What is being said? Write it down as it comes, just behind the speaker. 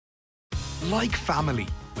Like Family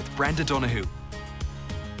with Brenda Donoghue.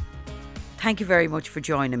 Thank you very much for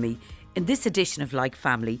joining me. In this edition of Like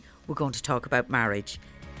Family, we're going to talk about marriage.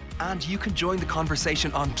 And you can join the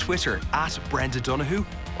conversation on Twitter at Brenda Donoghue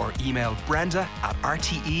or email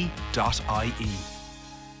brenda@rte.ie.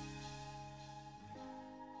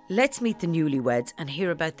 Let's meet the newlyweds and hear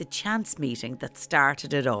about the chance meeting that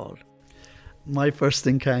started it all. My first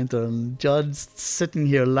encounter, and John's sitting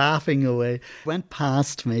here laughing away, went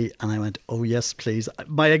past me and I went, "Oh yes, please."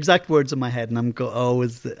 My exact words in my head, and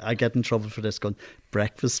I get in trouble for this, going,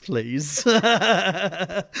 "Breakfast, please."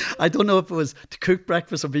 I don't know if it was to cook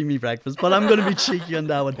breakfast or be me breakfast, but I'm going to be cheeky on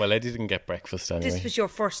that one. Well, Eddie didn't get breakfast anyway. This was your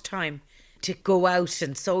first time to go out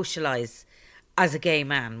and socialise as a gay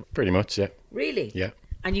man? Pretty much, yeah. Really? Yeah.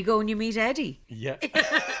 And you go and you meet Eddie? Yeah.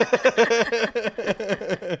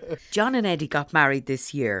 John and Eddie got married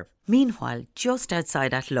this year. Meanwhile, just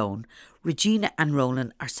outside Athlone, Regina and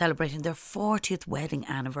Ronan are celebrating their 40th wedding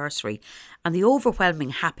anniversary, and the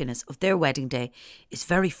overwhelming happiness of their wedding day is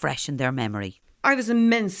very fresh in their memory. I was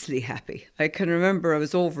immensely happy. I can remember I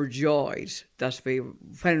was overjoyed that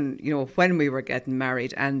when we were getting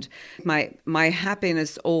married, and my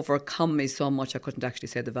happiness overcome me so much I couldn't actually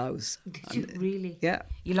say the vows. Did you really? Yeah.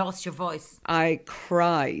 You lost your voice? I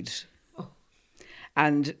cried. Oh.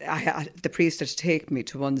 And the priest had to take me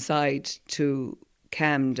to one side to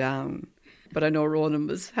calm down. But I know Ronan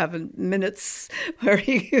was having minutes where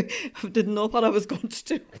he didn't know what I was going to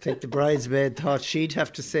do. I think the bridesmaid thought she'd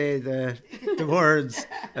have to say the words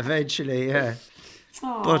eventually, yeah.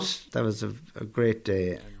 Aww. But that was a great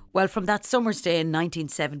day. Well, from that summer's day in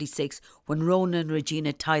 1976, when Ronan and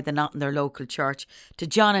Regina tied the knot in their local church, to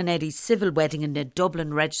John and Eddie's civil wedding in the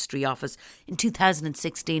Dublin Registry Office in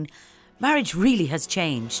 2016, marriage really has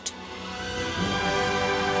changed.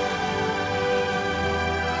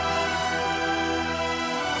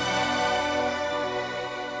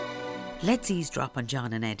 Let's eavesdrop on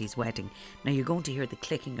John and Eddie's wedding. Now you're going to hear the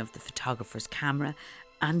clicking of the photographer's camera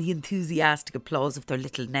and the enthusiastic applause of their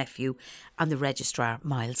little nephew and the registrar,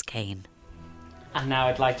 Miles Kane. And now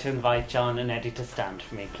I'd like to invite John and Eddie to stand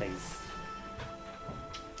for me, please.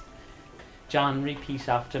 John, repeat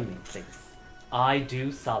after me, please. I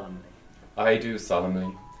do solemnly. I do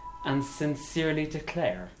solemnly. And sincerely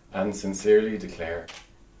declare. And sincerely declare.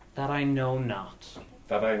 That I know not.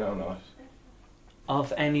 That I know not.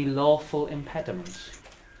 Of any lawful impediment.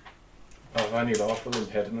 Of any lawful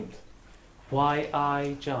impediment. Why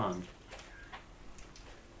I, John.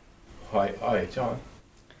 Why I, John.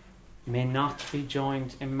 May not be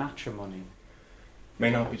joined in matrimony.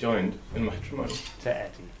 May not be joined in matrimony. To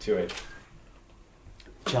Eddie. To Eddie.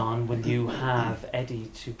 John, will you have Eddie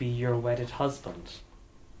to be your wedded husband?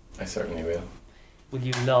 I certainly will. Will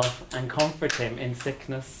you love and comfort him in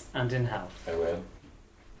sickness and in health? I will.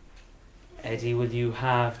 Eddie, will you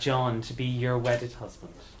have John to be your wedded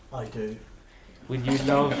husband? I do. Will you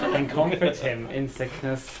love and comfort him in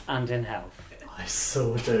sickness and in health? I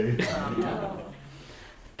so do.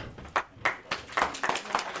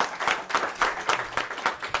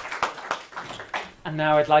 And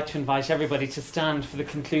now I'd like to invite everybody to stand for the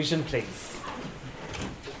conclusion, please.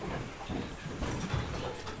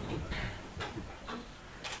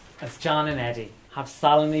 As John and Eddie have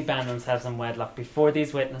solemnly bound themselves in wedlock before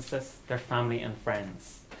these witnesses, their family and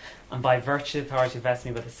friends, and by virtue of the authority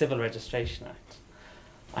vested me by the Civil Registration Act,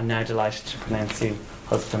 I'm now delighted to pronounce you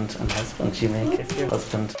husband and husband. You may kiss your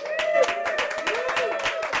husband.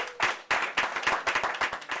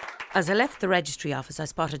 As I left the registry office, I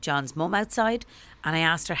spotted John's mum outside and I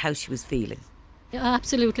asked her how she was feeling.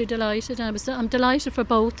 Absolutely delighted. I'm delighted for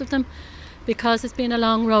both of them because it's been a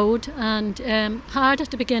long road and hard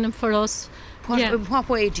at the beginning for us. What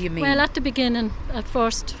way do you mean? Well, at the beginning, at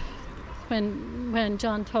first, when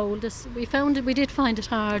John told us, we did find it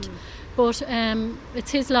hard, but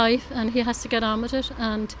it's his life and he has to get on with it.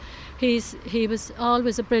 And he was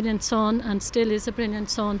always a brilliant son and still is a brilliant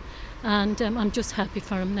son, and I'm just happy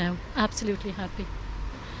for him now, absolutely happy.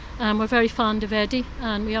 We're very fond of Eddie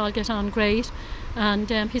and we all get on great, and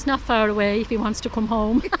he's not far away if he wants to come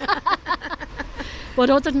home. But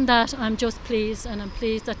other than that, I'm just pleased, and I'm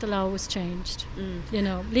pleased that the law was changed,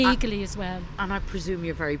 legally as well. And I presume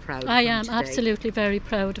you're very proud of I him am today. Absolutely very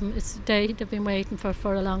proud of him. It's a day they've been waiting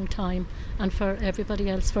for a long time, and for everybody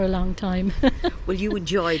else for a long time. Will you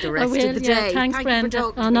enjoy the rest of the day? Thanks, Thank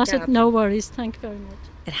Brenda. No worries. Thank you very much.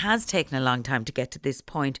 It has taken a long time to get to this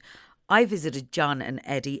point. I visited John and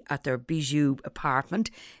Eddie at their Bijou apartment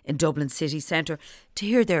in Dublin city centre to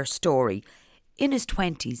hear their story. In his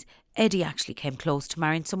 20s, Eddie actually came close to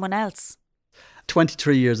marrying someone else.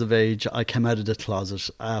 23 years of age, I came out of the closet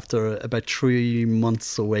after about 3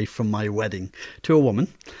 months away from my wedding to a woman,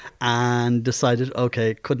 and decided,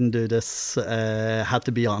 okay, couldn't do this, had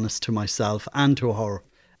to be honest to myself and to her.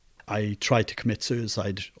 I tried to commit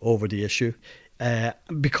suicide over the issue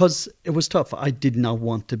because it was tough. I did not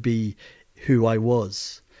want to be who I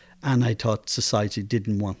was, and I thought society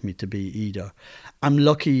didn't want me to be either. I'm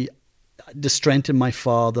lucky. The strength in my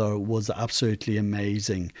father was absolutely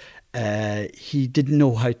amazing. He didn't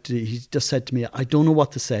know how to, he just said to me, I don't know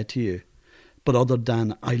what to say to you, but other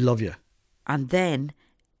than I love you. And then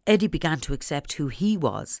Eddie began to accept who he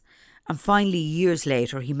was, and finally years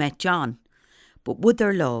later he met John. But would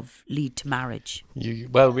their love lead to marriage?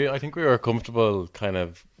 I think we were comfortable kind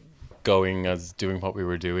of doing what we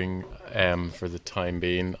were doing for the time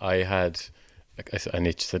being. I had an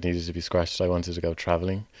itch that needed to be scratched. I wanted to go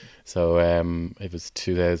travelling. So it was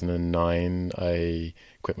 2009. I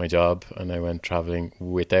quit my job and I went travelling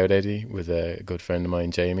without Eddie, with a good friend of mine,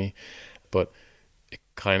 Jamie. But it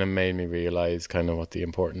kind of made me realise kind of what the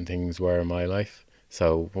important things were in my life.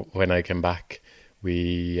 So when I came back,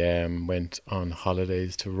 we went on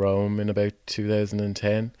holidays to Rome in about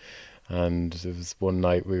 2010. And it was one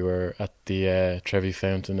night we were at the Trevi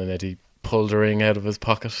Fountain and Eddie pulled a ring out of his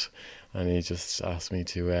pocket and he just asked me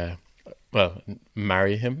to,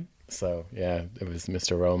 marry him. So, yeah, it was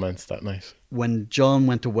Mr. Romance that night. When John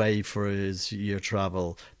went away for his year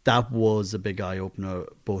travel, that was a big eye-opener,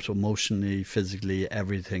 both emotionally, physically,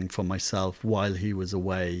 everything for myself while he was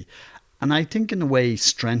away. And I think in a way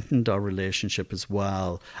strengthened our relationship as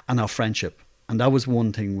well and our friendship. And that was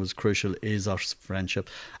one thing was crucial, is our friendship.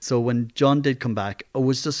 So when John did come back, it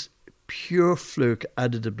was just pure fluke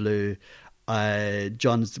out of the blue.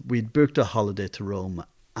 We'd booked a holiday to Rome,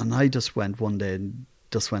 and I just went one day and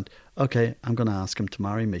just went, okay, I'm going to ask him to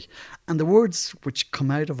marry me. And the words which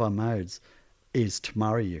come out of our mouths is to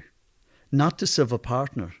marry you, not to serve a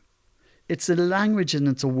partner. It's a language and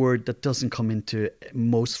it's a word that doesn't come into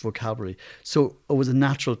most vocabulary. So it was a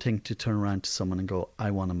natural thing to turn around to someone and go,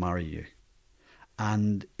 I want to marry you.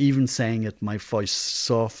 And even saying it, my voice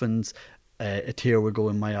softens, a tear would go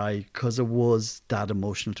in my eye because it was that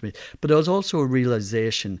emotional to me. But it was also a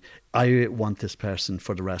realisation, I want this person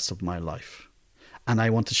for the rest of my life. And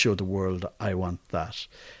I want to show the world I want that.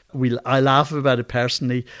 I laugh about it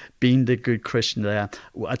personally, being the good Christian that I am.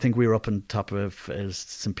 I think we were up on top of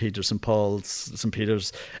St. Peter's,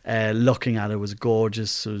 looking at it. It was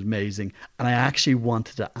gorgeous, it was amazing. And I actually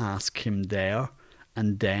wanted to ask him there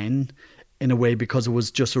and then, in a way, because it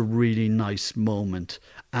was just a really nice moment.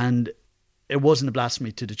 And it wasn't a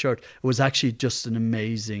blasphemy to the church. It was actually just an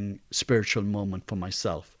amazing spiritual moment for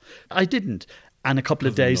myself. I didn't. And a couple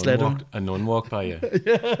of days later... A nun walked by you.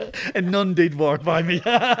 Yeah, a nun did walk by me.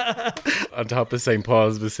 On top of St.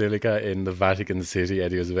 Paul's Basilica in the Vatican City,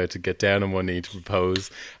 Eddie was about to get down on one knee to propose,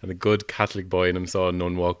 and a good Catholic boy in him saw a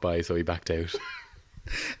nun walk by, so he backed out.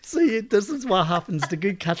 See, this is what happens. The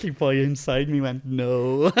good Catholic boy inside me went,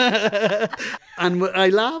 no. And I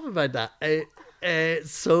laugh about that.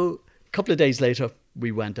 So a couple of days later,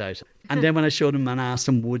 we went out. And then when I showed him and asked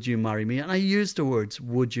him, would you marry me? And I used the words,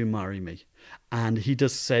 would you marry me? And he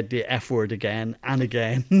just said the F word again and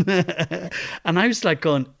again. And I was like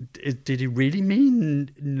going, did he really mean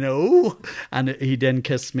no? And he then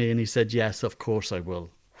kissed me and he said, yes, of course I will.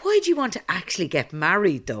 Why do you want to actually get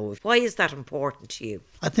married, though? Why is that important to you?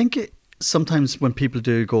 I think sometimes when people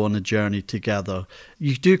do go on a journey together,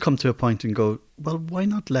 you do come to a point and go, well, why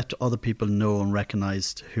not let other people know and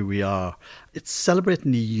recognise who we are? It's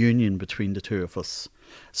celebrating the union between the two of us.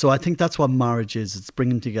 So I think that's what marriage is. It's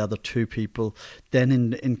bringing together two people.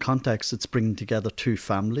 Then in context, it's bringing together two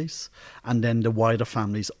families. And then the wider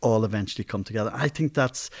families all eventually come together. I think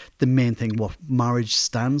that's the main thing, what marriage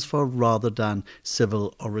stands for, rather than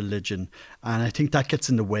civil or religion. And I think that gets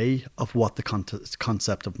in the way of what the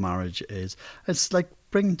concept of marriage is. It's like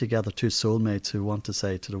bringing together two soulmates who want to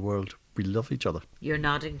say to the world, we love each other. You're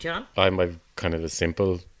nodding, John? I'm kind of a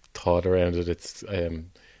simple thought around it. It's...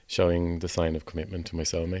 showing the sign of commitment to my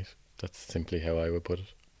soulmate. That's simply how I would put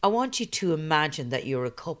it. I want you to imagine that you're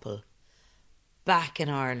a couple back in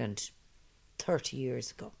Ireland 30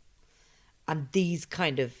 years ago, and these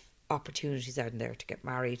kind of opportunities aren't there to get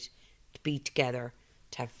married, to be together,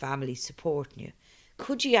 to have family supporting you.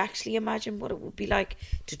 Could you actually imagine what it would be like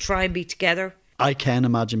to try and be together? I can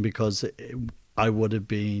imagine, because I would have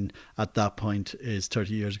been, at that point, is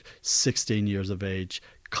 30 years, 16 years of age,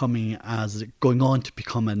 going on to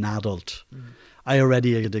become an adult. I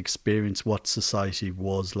already had experienced what society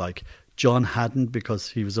was like. John hadn't, because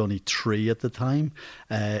he was only 3 at the time.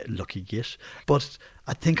 Lucky git. But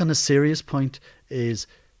I think on a serious point is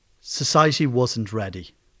society wasn't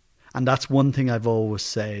ready. And that's one thing I've always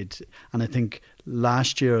said. And I think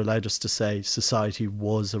last year allowed us to say society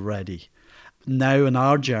was ready. Now in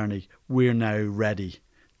our journey, we're now ready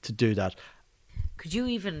to do that. Could you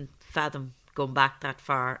even fathom going back that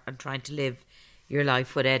far and trying to live your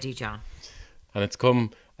life with Eddie, John? And it's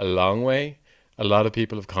come a long way. A lot of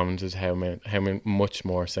people have commented how much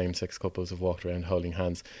more same-sex couples have walked around holding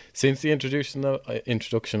hands since the introduction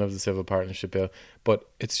of the Civil Partnership Bill, but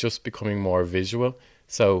it's just becoming more visual.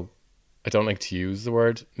 So I don't like to use the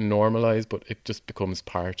word normalise, but it just becomes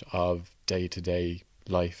part of day-to-day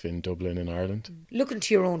life in Dublin and Ireland. Looking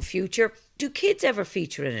to your own future, do kids ever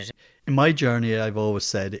feature in it? In my journey, I've always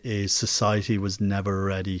said is society was never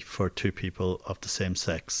ready for two people of the same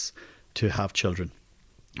sex to have children.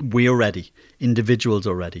 We are ready. Individuals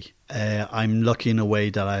are ready. I'm lucky in a way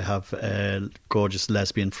that I have gorgeous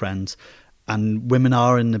lesbian friends, and women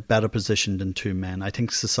are in a better position than two men. I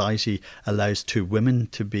think society allows two women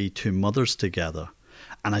to be two mothers together,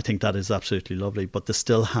 and I think that is absolutely lovely. But they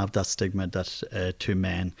still have that stigma that two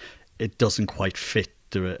men, it doesn't quite fit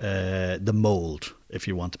the mould, if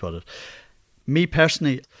you want to put it. Me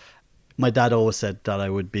personally, my dad always said that I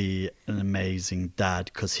would be an amazing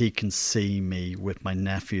dad because he can see me with my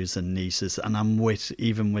nephews and nieces, and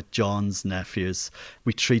even with John's nephews.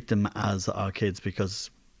 We treat them as our kids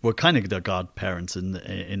because we're kind of their godparents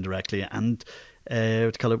indirectly, and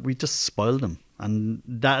we just spoil them, and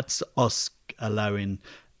that's us allowing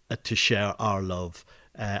to share our love.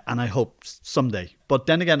 And I hope someday. But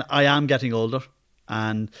then again, I am getting older,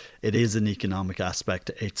 and it is an economic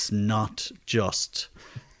aspect. It's not just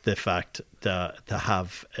the fact that to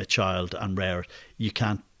have a child and rear it. You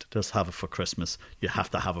can't just have it for Christmas. You have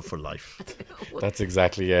to have it for life. That's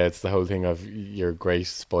exactly, it's the whole thing of you're great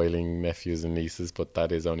spoiling nephews and nieces, but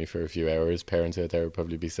that is only for a few hours. Parents out there would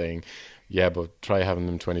probably be saying, yeah, but try having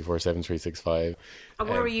them 24/7, 365. And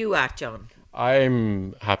where are you at, John?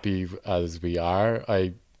 I'm happy as we are.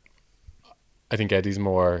 I think Eddie's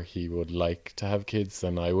more, he would like to have kids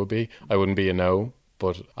than I would be. I wouldn't be a no,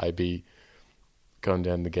 but I'd be gone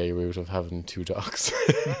down the gay route of having two dogs.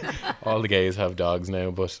 All the gays have dogs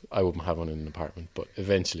now, but I wouldn't have one in an apartment, but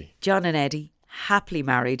eventually. John and Eddie, happily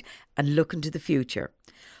married and looking to the future.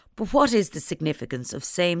 But what is the significance of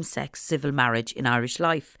same-sex civil marriage in Irish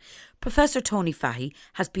life? Professor Tony Fahy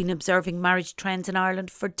has been observing marriage trends in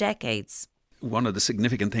Ireland for decades. One of the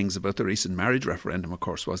significant things about the recent marriage referendum, of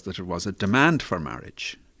course, was that there was a demand for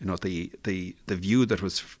marriage. You know, the view that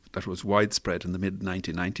was widespread in the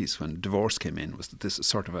mid-1990s when divorce came in was that this is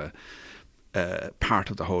sort of a part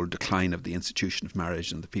of the whole decline of the institution of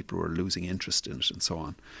marriage, and the people were losing interest in it and so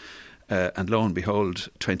on. And lo and behold,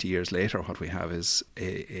 20 years later, what we have is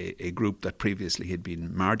a group that previously had been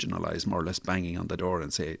marginalised, more or less banging on the door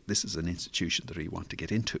and say, this is an institution that we want to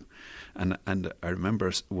get into. And I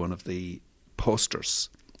remember one of the posters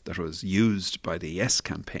that was used by the Yes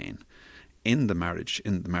campaign in the marriage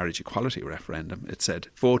equality referendum. It said,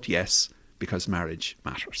 vote yes because marriage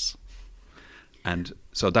matters. And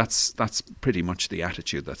so that's pretty much the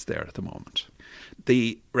attitude that's there at the moment.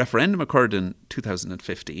 The referendum occurred in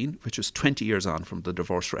 2015, which was 20 years on from the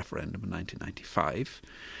divorce referendum in 1995.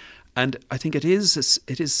 And I think it is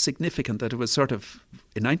significant that it was sort of,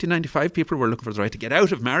 in 1995 people were looking for the right to get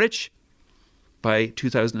out of marriage. By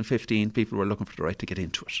 2015 people were looking for the right to get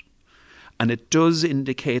into it. And it does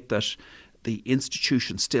indicate that the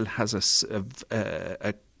institution still has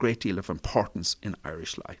a great deal of importance in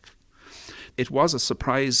Irish life. It was a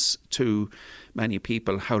surprise to many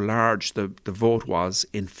people how large the vote was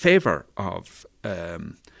in favour of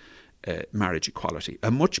marriage equality. A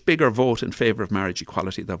much bigger vote in favour of marriage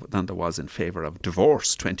equality than there was in favour of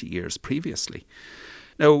divorce 20 years previously.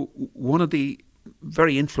 Now, one of the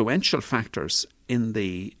very influential factors in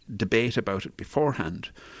the debate about it beforehand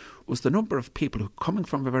was the number of people who, coming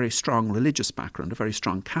from a very strong religious background, a very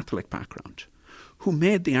strong Catholic background, who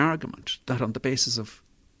made the argument that on the basis of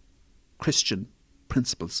Christian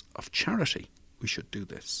principles of charity, we should do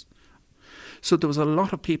this. So there was a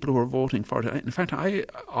lot of people who were voting for it. In fact, I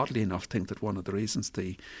oddly enough think that one of the reasons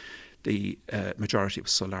the majority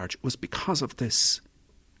was so large was because of this,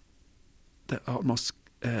 the almost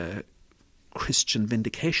Christian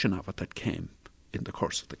vindication of it that came in the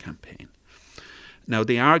course of the campaign. Now,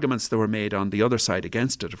 the arguments that were made on the other side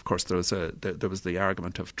against it, of course, there was the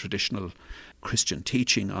argument of traditional Christian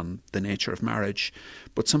teaching on the nature of marriage,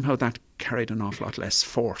 but somehow that carried an awful lot less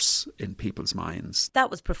force in people's minds.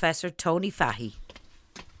 That was Professor Tony Fahy.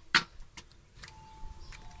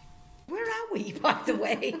 Where are we, by the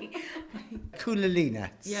way?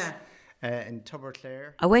 Coolalina. Yeah. in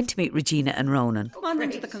Tuberclare. I went to meet Regina and Ronan. Come on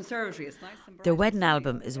into the conservatory, it's nice and bright. Their wedding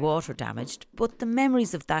album is water damaged, but the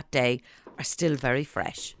memories of that day are still very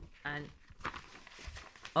fresh. And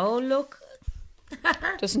oh, look.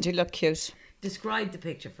 Doesn't he look cute? Describe the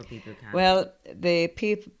picture for people who can't. Well, the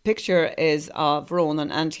picture is of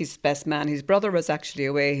Ronan and his best man. His brother was actually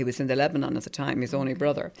away. He was in the Lebanon at the time, his only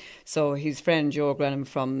brother. So his friend Joe Grenham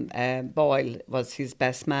from Boyle was his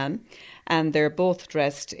best man. And they're both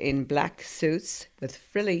dressed in black suits with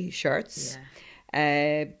frilly shirts,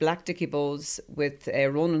 black dicky bows with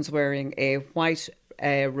Ronan's wearing a white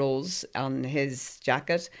rose on his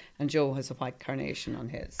jacket, and Joe has a white carnation on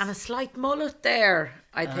his. And a slight mullet there,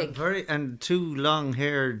 I think. And two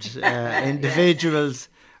long-haired individuals,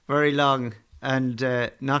 very long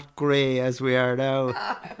and not grey as we are now.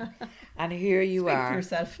 And here you Speak are. for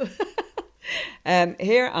yourself.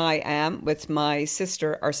 Here I am with my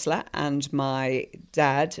sister Ursula and my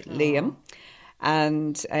dad Liam.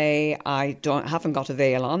 And I haven't got a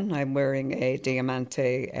veil on. I'm wearing a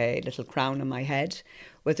diamante, a little crown on my head,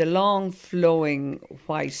 with a long flowing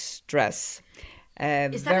white dress.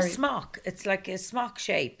 Is that a smock? It's like a smock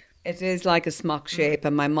shape. It is like a smock shape,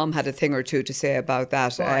 and my mum had a thing or two to say about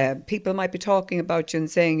that. People might be talking about you and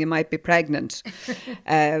saying you might be pregnant.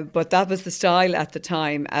 But that was the style at the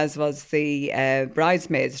time, as was the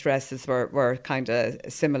bridesmaids' dresses were kind of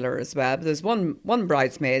similar as well. But there's one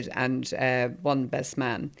bridesmaid and one best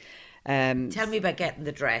man. Tell me about getting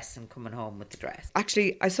the dress and coming home with the dress.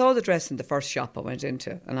 Actually, I saw the dress in the first shop I went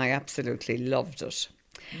into, and I absolutely loved it.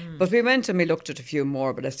 But we went and we looked at a few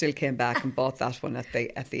more, but I still came back and bought that one at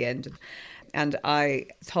the end. And I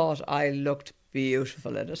thought I looked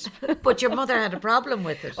beautiful in it. But your mother had a problem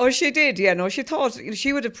with it. Oh, she did, yeah. No, she thought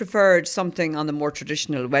she would have preferred something on the more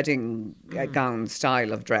traditional wedding gown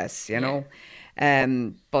style of dress, you know.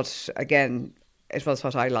 But again, it was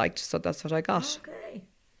what I liked, so that's what I got. Okay.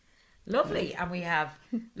 Lovely. And we have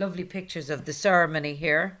lovely pictures of the ceremony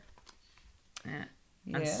here.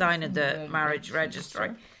 And signing the marriage registry.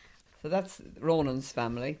 So that's Ronan's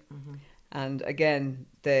family. And again,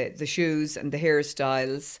 the shoes and the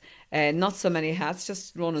hairstyles. Not so many hats,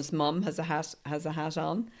 just Ronan's mum has a hat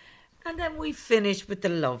on. And then we finished with the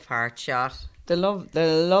love heart shot. The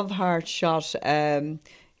love heart shot,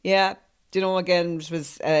 yeah. You know, again, it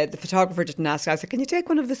was the photographer didn't ask. I said, "Can you take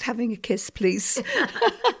one of us having a kiss, please?"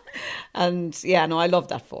 And yeah, no, I love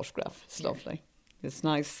that photograph. It's lovely. It's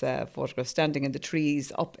nice photograph, standing in the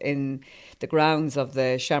trees up in the grounds of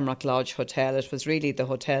the Shamrock Lodge Hotel. It was really the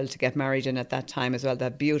hotel to get married in at that time as well. They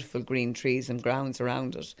had beautiful green trees and grounds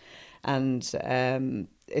around it. And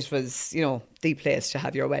it was, you know, the place to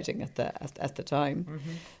have your wedding at the time.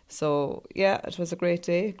 So, yeah, it was a great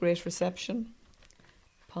day, great reception.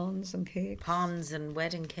 Ponds and cakes. Ponds and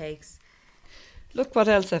wedding cakes. Look what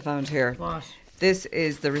else I found here. What? This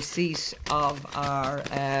is the receipt of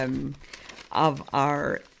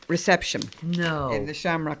our reception. No. In the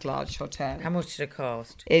Shamrock Lodge Hotel. How much did it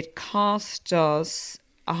cost? It cost us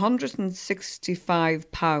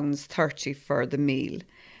 £165.30 for the meal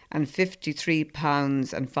and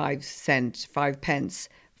 £53 and 5 pence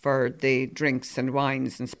for the drinks and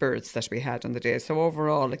wines and spirits that we had on the day. So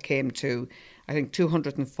overall it came to, I think,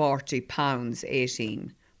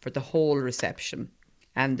 £240.18 for the whole reception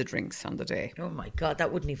and the drinks on the day. Oh my God,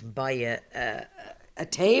 that wouldn't even buy you a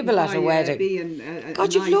table at a wedding.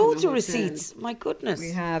 God, you've loads of receipts. My goodness.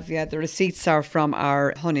 We have, yeah. The receipts are from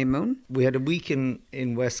our honeymoon. We had a week in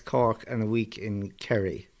West Cork and a week in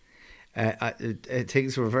Kerry.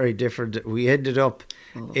 Things were very different. We ended up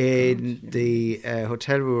in the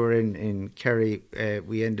hotel we were in Kerry.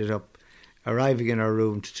 We ended up arriving in our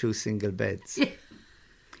room to 2 single beds.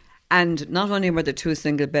 And not only were there 2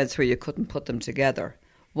 single beds where you couldn't put them together,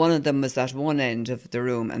 one of them was at one end of the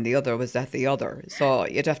room and the other was at the other. So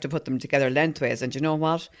you'd have to put them together lengthways. And you know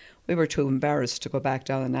what? We were too embarrassed to go back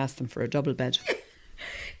down and ask them for a double bed.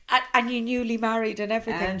 And you newly married and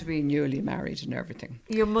everything. And we newly married and everything.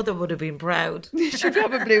 Your mother would have been proud. She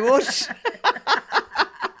probably would.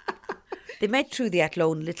 They met through the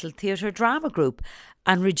Athlone Little Theatre Drama Group,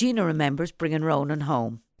 and Regina remembers bringing Ronan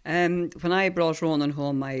home. When I brought Ronan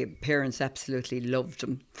home, my parents absolutely loved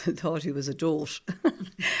him. Thought he was a dote.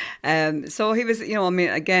 So he was, you know, I mean,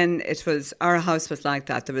 again, it was, our house was like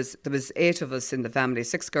that. There was 8 of us in the family,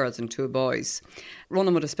 6 girls and 2 boys.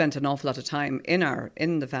 Ronan would have spent an awful lot of time in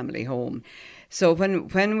the family home. So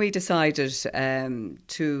when we decided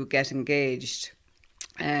to get engaged,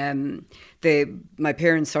 my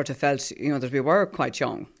parents sort of felt, that we were quite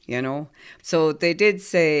young, So they did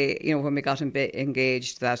say, when we got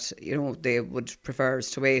engaged that, they would prefer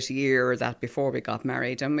us to wait a year or that before we got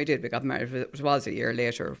married. And we did. We got married. It was a year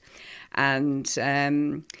later. And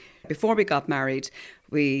before we got married,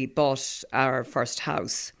 we bought our first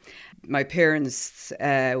house. My parents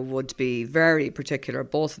would be very particular.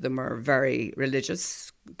 Both of them were very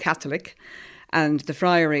religious, Catholic. And the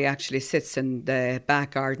friary actually sits in the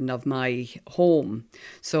back garden of my home.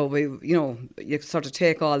 So you sort of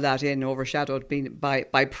take all that in, overshadowed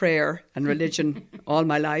by prayer and religion all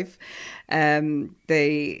my life.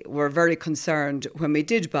 They were very concerned when we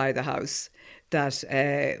did buy the house that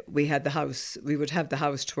we would have the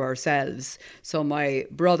house to ourselves. So my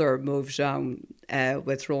brother moved down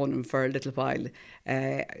with Ronan for a little while.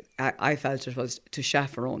 I felt it was to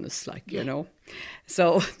chaperone us,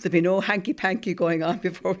 So there'd be no hanky-panky going on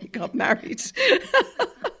before we got married.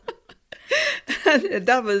 And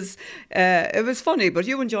that was, it was funny, but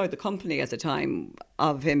you enjoyed the company at the time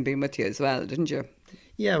of him being with you as well, didn't you?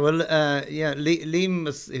 Yeah, well, Liam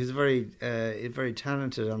was very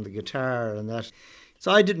talented on the guitar and that.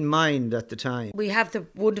 So I didn't mind at the time. We have the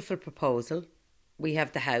wonderful proposal, we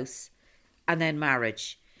have the house, and then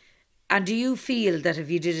marriage. And do you feel that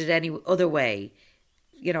if you did it any other way,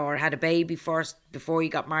 or had a baby first before you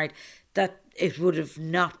got married, that it would have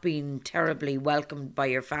not been terribly welcomed by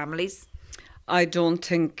your families? I don't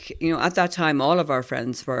think, at that time, all of our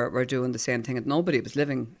friends were doing the same thing, and nobody was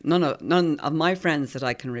living. None of my friends that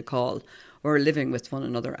I can recall were living with one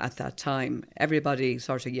another at that time. Everybody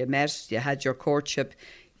you met, you had your courtship,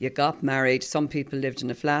 you got married. Some people lived in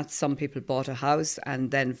a flat, some people bought a house and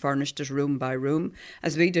then furnished it room by room.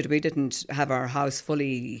 As we did, we didn't have our house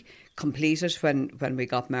fully completed when we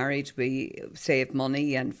got married. We saved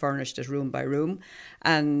money and furnished it room by room.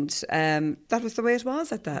 And that was the way it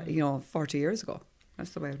was at that, 40 years ago. That's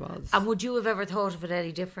the way it was. And would you have ever thought of it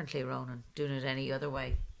any differently, Ronan, doing it any other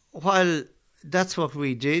way? Well, that's what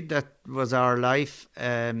we did. That was our life.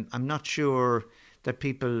 I'm not sure that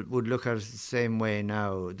people would look at it the same way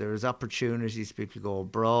now. There's opportunities, people go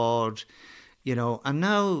abroad, and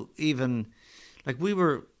now even, we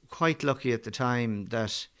were quite lucky at the time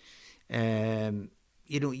that,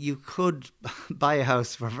 you could buy a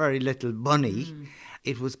house for very little money.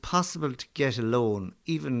 It was possible to get a loan,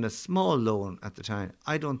 even a small loan at the time.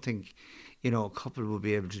 I don't think, a couple would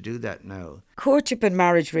be able to do that now. Courtship and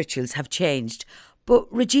marriage rituals have changed, but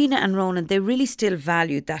Regina and Ronan, they really still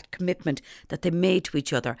valued that commitment that they made to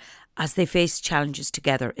each other as they faced challenges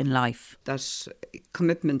together in life. That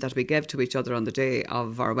commitment that we gave to each other on the day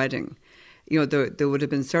of our wedding, there would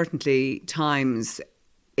have been certainly times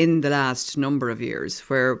in the last number of years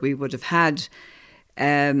where we would have had,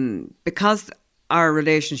 because our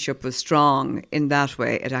relationship was strong in that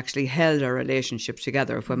way, it actually held our relationship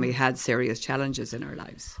together when we had serious challenges in our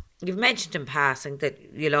lives. You've mentioned in passing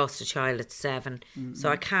that you lost a child at 7, so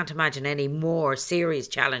I can't imagine any more serious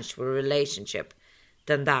challenge to a relationship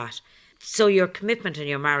than that. So your commitment in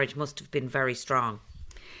your marriage must have been very strong.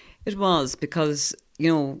 It was, because,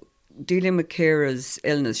 dealing with Ciara's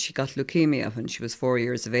illness, she got leukemia when she was 4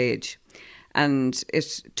 years of age. And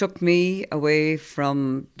it took me away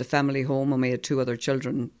from the family home, and we had 2 other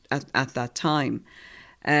children at that time.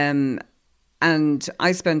 And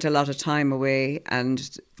I spent a lot of time away,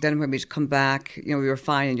 and then when we'd come back, we were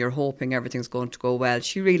fine and you're hoping everything's going to go well.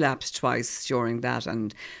 She relapsed twice during that,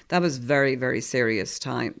 and that was very, very serious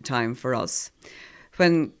time for us.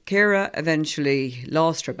 When Ciara eventually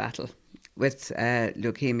lost her battle with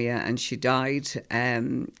leukemia and she died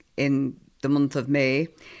in the month of May,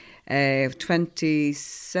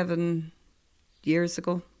 27 years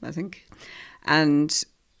ago, I think. And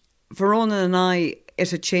for Ronan and I,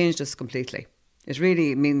 it had changed us completely. It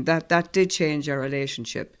really, that did change our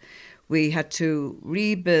relationship. We had to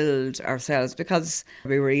rebuild ourselves because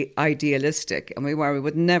we were idealistic, and we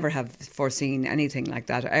would never have foreseen anything like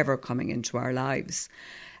that ever coming into our lives.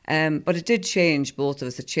 But it did change both of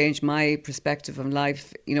us. It changed my perspective on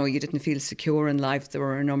life. You didn't feel secure in life. There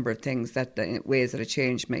were a number of ways that it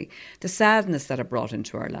changed me. The sadness that it brought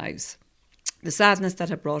into our lives. The sadness that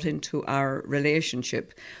it brought into our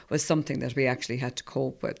relationship was something that we actually had to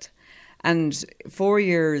cope with. And 4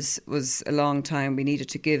 years was a long time. We needed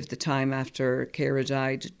to give the time after Ciara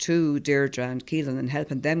died to Deirdre and Keelan and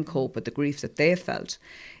helping them cope with the grief that they felt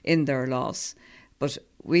in their loss. But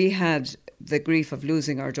we had the grief of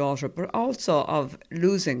losing our daughter, but also of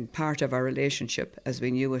losing part of our relationship as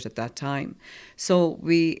we knew it at that time. So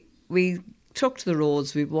we took to the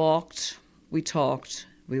roads, we walked, we talked,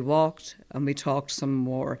 we walked and we talked some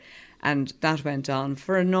more. And that went on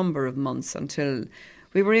for a number of months until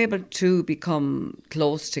we were able to become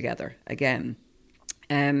close together again.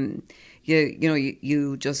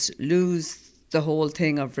 You just lose the whole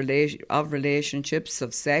thing of relationships,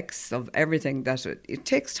 of sex, of everything. That it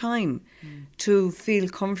takes time to feel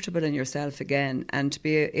comfortable in yourself again and to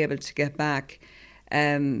be able to get back.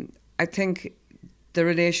 I think the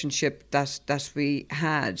relationship that we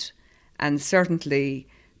had, and certainly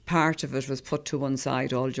part of it was put to one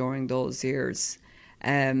side all during those years,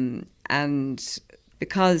 and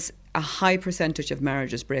because a high percentage of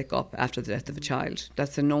marriages break up after the death of a child.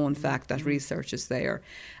 That's a known fact, that research is there.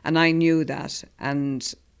 And I knew that.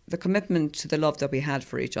 And the commitment to the love that we had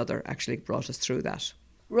for each other actually brought us through that.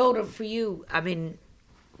 Rhoda, for you, I mean,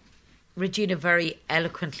 Regina very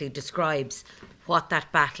eloquently describes what that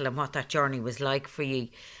battle and what that journey was like for you.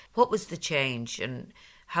 What was the change, and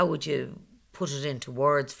how would you put it into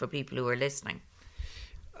words for people who are listening?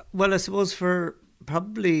 Well, I suppose for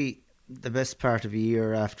probably the best part of a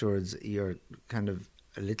year afterwards, you're kind of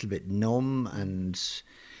a little bit numb, and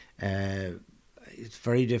it's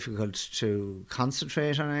very difficult to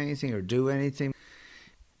concentrate on anything or do anything.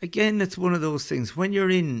 Again, it's one of those things. When you're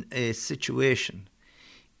in a situation,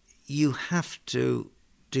 you have to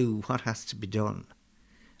do what has to be done.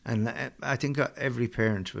 And I think every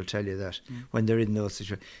parent will tell you that when they're in those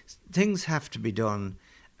situations. Things have to be done,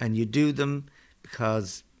 and you do them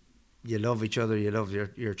because you love each other, you love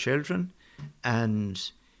your children,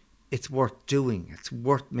 and it's worth doing. It's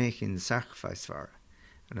worth making the sacrifice for.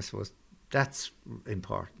 And I suppose that's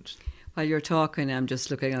important. While you're talking, I'm just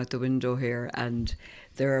looking out the window here, and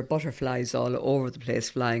there are butterflies all over the place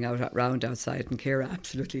flying around outside, and Ciara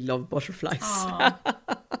absolutely loves butterflies.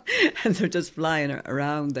 And they're just flying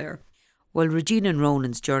around there. Well, Regina and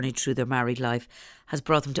Ronan's journey through their married life has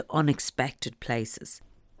brought them to unexpected places.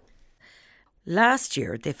 Last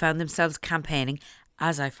year, they found themselves campaigning,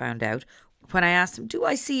 as I found out, when I asked them, do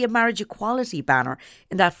I see a marriage equality banner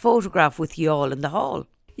in that photograph with you all in the hall?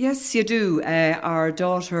 Yes, you do. Our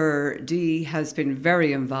daughter Dee has been was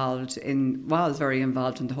very involved in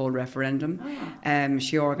the whole referendum.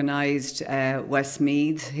 She organised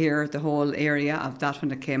Westmeath here, the whole area of that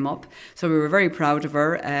when it came up. So we were very proud of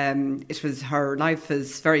her. Her life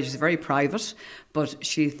she's very private, but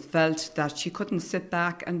she felt that she couldn't sit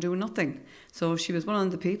back and do nothing. So she was one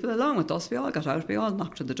of the people, along with us. We all got out, we all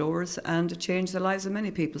knocked on the doors, and it changed the lives of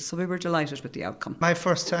many people. So we were delighted with the outcome. My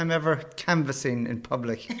first time ever canvassing in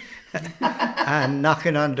public and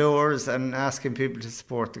knocking on doors and asking people to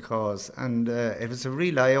support the cause. And it was a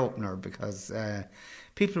real eye-opener because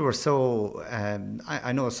people were so...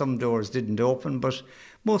 I know some doors didn't open, but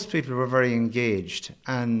most people were very engaged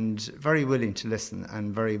and very willing to listen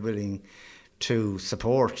and very willing to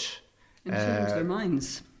support. And change their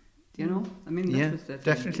minds. You know, I mean, that was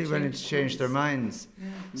definitely willing to change their minds. Yeah.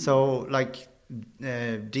 So, like,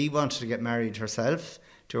 Dee wanted to get married herself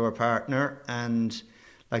to her partner, and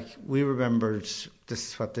like we remembered, this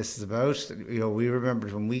is what this is about. You know, we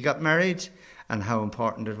remembered when we got married and how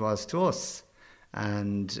important it was to us,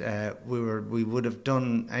 and we would have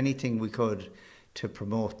done anything we could to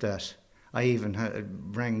promote that. I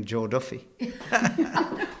even rang Joe Duffy.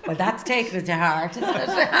 Well, that's taken it to heart, isn't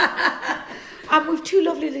it? And we've two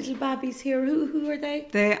lovely little babbies here. Who are they?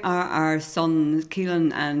 They are our sons,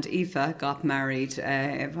 Keelan and Aoife, got married,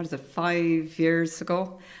 5 years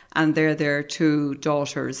ago. And they're their two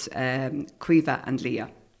daughters, Caoimhe and Leah.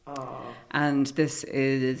 Oh. And this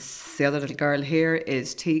is, the other little girl here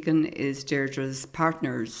is Tegan, is Deirdre's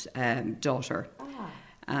partner's daughter. Ah.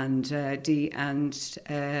 And Dee and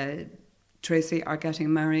Tracy are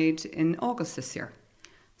getting married in August this year.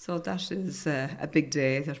 So that is a big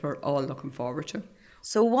day that we're all looking forward to.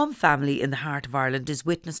 So one family in the heart of Ireland is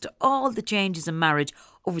witness to all the changes in marriage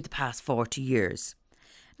over the past 40 years.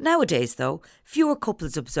 Nowadays, though, fewer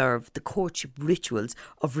couples observe the courtship rituals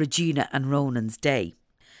of Regina and Ronan's day.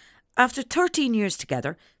 After 13 years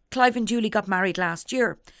together, Clive and Julie got married last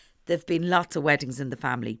year. There have been lots of weddings in the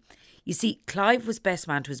family. You see, Clive was best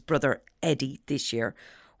man to his brother Eddie this year,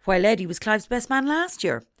 while Eddie was Clive's best man last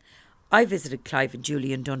year. I visited Clive and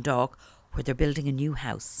Julie in Dundalk, where they're building a new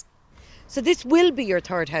house. So this will be your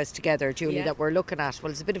third house together, Julie, that we're looking at.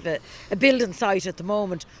 Well, it's a bit of a building site at the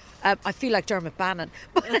moment. I feel like Dermot Bannon.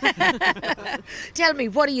 Tell me,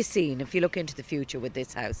 what are you seeing if you look into the future with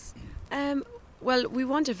this house? Well, we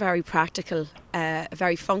want a very practical, a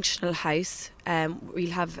very functional house.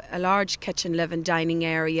 We'll have a large kitchen, living, dining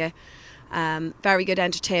area, very good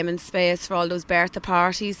entertainment space for all those birthday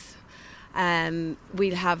parties.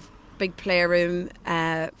 We'll have big playroom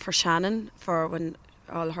for Shannon for when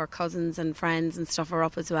all her cousins and friends and stuff are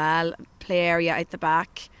up as well. Play area out the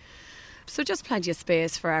back. So just plenty of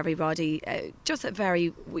space for everybody.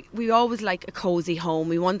 We always like a cosy home.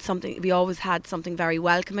 We always had something very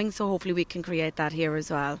welcoming, so hopefully we can create that here as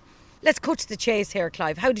well. Let's cut to the chase here,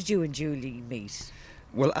 Clive. How did you and Julie meet?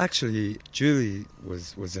 Well, actually, Julie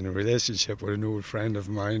was in a relationship with an old friend of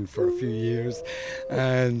mine for a few years,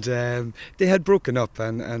 and they had broken up,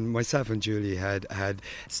 and myself and Julie had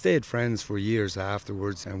stayed friends for years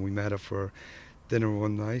afterwards, and we met up for dinner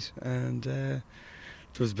one night, and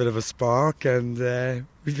there was a bit of a spark, and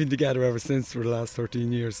we've been together ever since for the last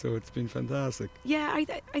 13 years, so it's been fantastic. Yeah,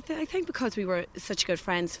 I think because we were such good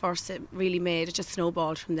friends first, it just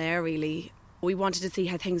snowballed from there, really. We wanted to see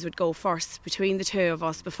how things would go first between the two of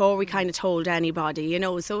us before we kind of told anybody, you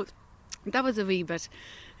know. So that was a wee bit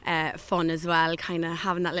fun as well, kind of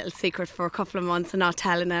having that little secret for a couple of months and not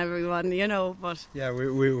telling everyone, you know. But yeah,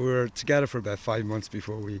 we were together for about 5 months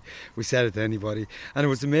before we said it to anybody, and it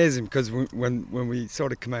was amazing because when we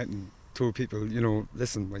sort of come out and told people, you know,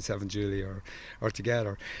 listen, myself and Julie are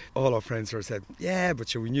together, all our friends sort of said, yeah, but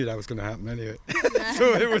sure, we knew that was going to happen anyway.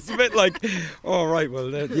 So it was a bit like, all right,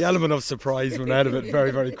 well, the element of surprise went out of it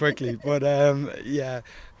very, very quickly. But yeah.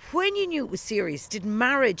 When you knew it was serious, did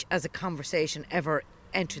marriage as a conversation ever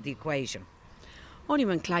enter the equation? Only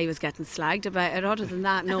when Clive was getting slagged about it. Other than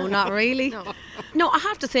that, no, not really. No, I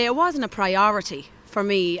have to say it wasn't a priority for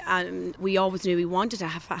me, and we always knew we wanted to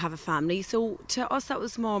have a family. So to us, that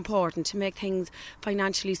was more important, to make things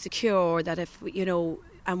financially secure, that if, you know,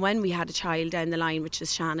 and when we had a child down the line, which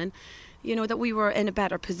is Shannon, you know, that we were in a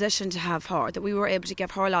better position to have her, that we were able to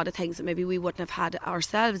give her a lot of things that maybe we wouldn't have had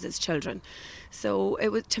ourselves as children. So it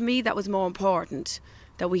was, to me, that was more important,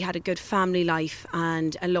 that we had a good family life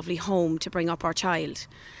and a lovely home to bring up our child.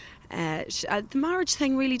 The marriage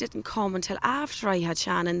thing really didn't come until after I had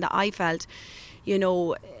Shannon, that I felt, you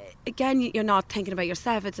know, again, you're not thinking about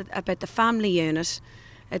yourself, it's about the family unit.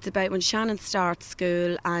 It's about when Shannon starts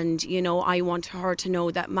school, and, you know, I want her to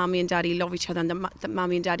know that Mommy and Daddy love each other, and that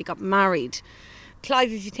Mommy and Daddy got married.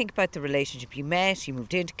 Clive, if you think about the relationship, you met, you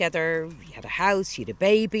moved in together, you had a house, you had a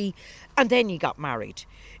baby, and then you got married.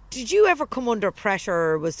 Did you ever come under pressure,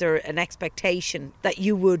 or was there an expectation that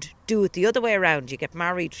you would do it the other way around? You get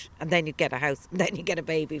married and then you get a house and then you get a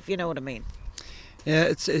baby, if you know what I mean? Yeah,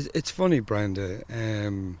 it's funny, Brenda.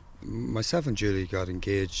 Myself and Julie got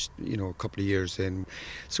engaged, you know, a couple of years in.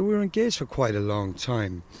 So we were engaged for quite a long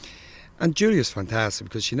time. And Julie is fantastic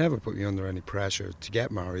because she never put me under any pressure to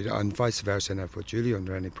get married, and vice versa, I never put Julie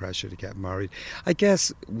under any pressure to get married. I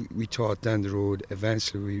guess we thought down the road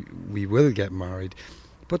eventually we will get married,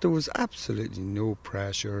 but there was absolutely no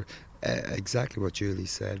pressure. Exactly what Julie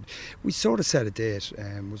said. We sort of set a date,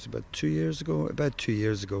 it was about 2 years ago.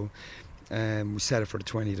 We set it for the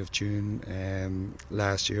 20th of June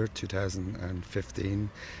last year, 2015.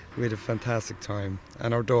 We had a fantastic time,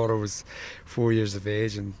 and our daughter was 4 years of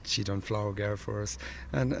age, and she done Flower Girl for us,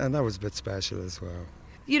 and that was a bit special as well.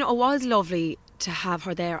 You know, it was lovely to have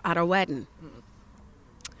her there at our wedding.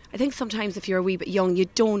 I think sometimes if you're a wee bit young, you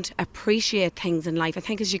don't appreciate things in life. I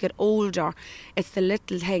think as you get older, it's the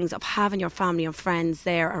little things of having your family and friends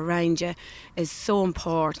there around you is so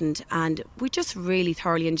important. And we just really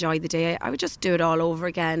thoroughly enjoyed the day. I would just do it all over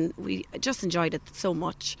again. We just enjoyed it so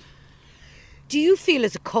much. Do you feel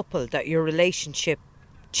as a couple that your relationship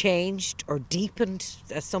changed or deepened,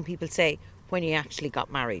 as some people say, when you actually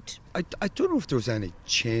got married? I don't know if there was any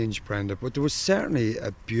change, Brenda, but there was certainly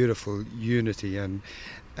a beautiful unity, and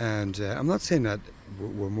I'm not saying that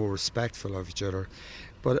we're more respectful of each other,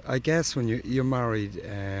 but I guess when you're married,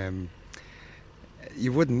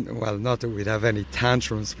 you wouldn't, well, not that we'd have any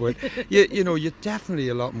tantrums, but you know, you're definitely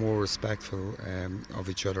a lot more respectful of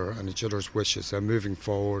each other and each other's wishes, and moving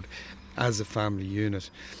forward as a family unit.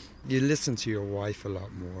 You listen to your wife a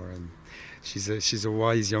lot more, and she's a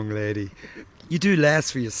wise young lady. You do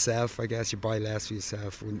less for yourself, I guess. You buy less for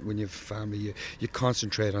yourself when you have a family. You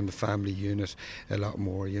concentrate on the family unit a lot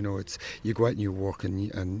more. You know, it's you go out and you work and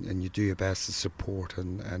you do your best to support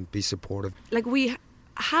and be supportive. Like, we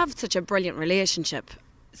have such a brilliant relationship.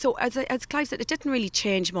 So as Clive said, it didn't really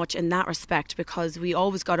change much in that respect because we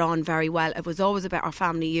always got on very well. It was always about our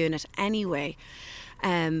family unit anyway.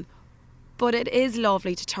 But it is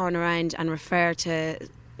lovely to turn around and refer to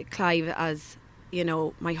Clive as, you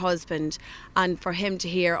know, my husband, and for him to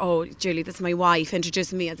hear, oh, Julie, this is my wife,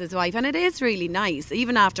 introducing me as his wife. And it is really nice,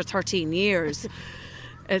 even after 13 years.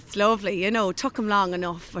 It's lovely, you know, it took him long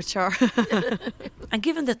enough, but sure. And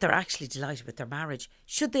given that they're actually delighted with their marriage,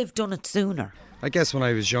 should they have done it sooner? I guess when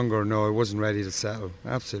I was younger, no, I wasn't ready to settle.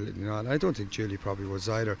 Absolutely not. I don't think Julie probably was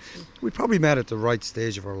either. We probably met at the right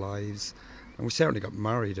stage of our lives. And we certainly got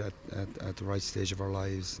married at the right stage of our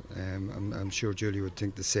lives. I'm sure Julie would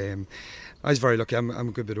think the same. I was very lucky. I'm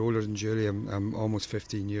a good bit older than Julie. I'm almost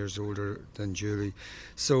 15 years older than Julie.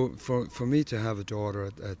 So for me to have a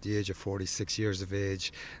daughter at the age of 46 years of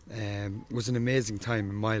age was an amazing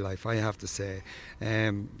time in my life, I have to say,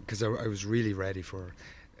 because I was really ready for her.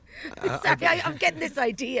 Sorry, I'm getting this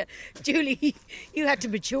idea. Julie, you had to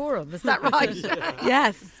mature him, is that right?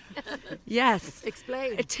 Yes.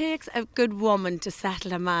 Explain. It takes a good woman to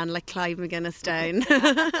settle a man like Clive McGuinness down.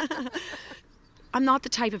 I'm not the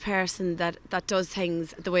type of person that does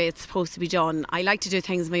things the way it's supposed to be done. I like to do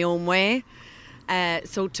things my own way.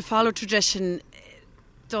 So to follow tradition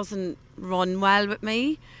doesn't run well with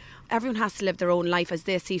me. Everyone has to live their own life as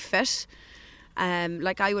they see fit.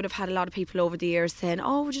 Like I would have had a lot of people over the years saying,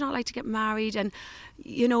 oh, would you not like to get married? And,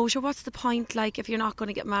 you know, sure, what's the point, like, if you're not going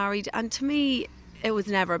to get married? And to me, it was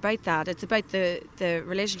never about that. It's about the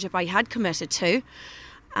relationship I had committed to.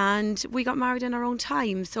 And we got married in our own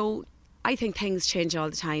time. So I think things change all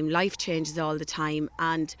the time. Life changes all the time.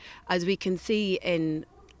 And as we can see in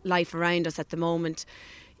life around us at the moment,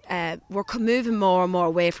 we're moving more and more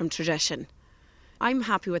away from tradition. I'm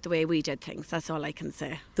happy with the way we did things, that's all I can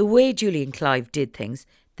say. The way Julie and Clive did things,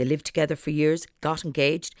 they lived together for years, got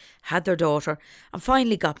engaged, had their daughter and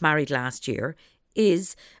finally got married last year,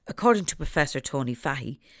 is, according to Professor Tony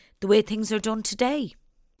Fahey, the way things are done today.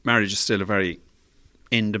 Marriage is still a very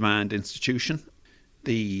in-demand institution.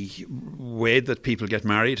 The way that people get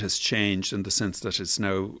married has changed in the sense that it's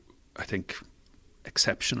now, I think,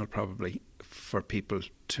 exceptional probably for people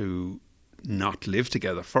to not live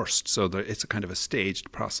together first. So it's a kind of a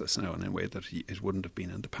staged process now in a way that it wouldn't have been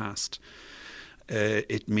in the past.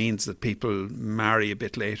 It means that people marry a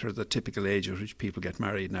bit later. The typical age at which people get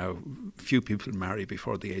married now, few people marry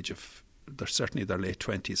before the age of, certainly their late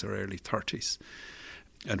 20s or early 30s.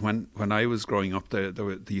 And when I was growing up, there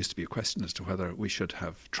used to be a question as to whether we should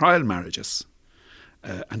have trial marriages.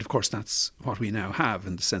 And of course that's what we now have,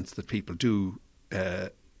 in the sense that people do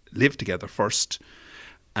live together first,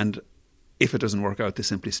 and if it doesn't work out, they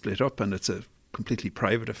simply split up, and it's a completely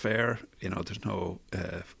private affair. You know, there's no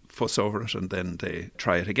fuss over it, and then they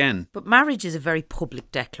try it again. But marriage is a very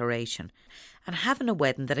public declaration, and having a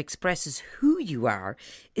wedding that expresses who you are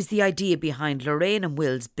is the idea behind Lorraine and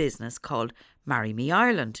Will's business called Marry Me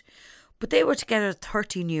Ireland. But they were together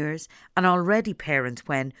 13 years and already parents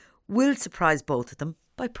when Will surprised both of them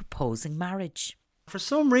by proposing marriage. For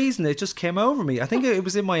some reason, it just came over me. I think it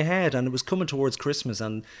was in my head, and it was coming towards Christmas,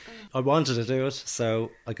 and I wanted to do it.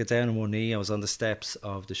 So I got down on one knee. I was on the steps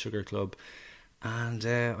of the Sugar Club, and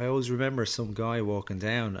I always remember some guy walking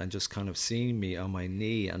down and just kind of seeing me on my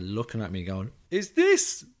knee and looking at me going,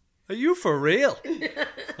 are you for real?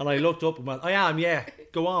 And I looked up and went, I am, yeah.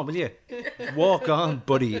 Go on, will you? Walk on,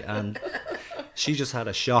 buddy. And she just had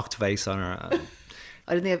a shocked face on her.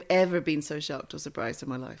 I don't think I've ever been so shocked or surprised in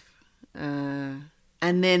my life.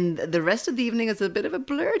 And then the rest of the evening is a bit of a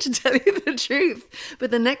blur, to tell you the truth. But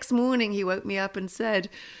the next morning he woke me up and said,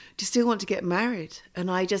 do you still want to get married? And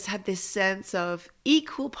I just had this sense of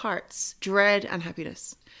equal parts dread and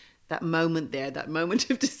happiness. That moment there, that moment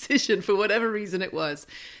of decision, for whatever reason it was,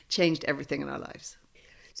 changed everything in our lives.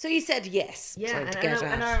 So you said yes. Yeah,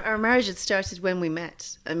 and our marriage had started when we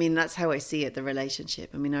met. I mean, that's how I see it, the relationship.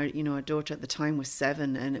 I mean, our daughter at the time was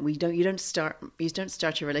 7, and you don't start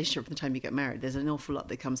your relationship from the time you get married. There's an awful lot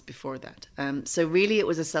that comes before that. So really, it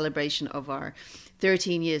was a celebration of our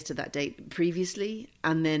 13 years to that date previously,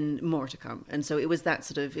 and then more to come. And so it was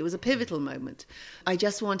it was a pivotal moment. I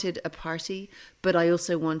just wanted a party, but I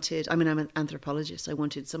also wanted, I'm an anthropologist. I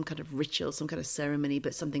wanted some kind of ritual, some kind of ceremony,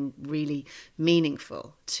 but something really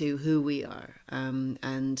meaningful to who we are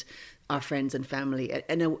and our friends and family.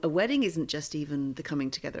 And a wedding isn't just even the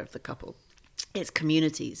coming together of the couple. It's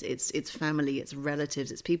communities, it's family, it's relatives,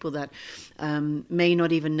 it's people that may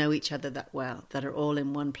not even know each other that well, that are all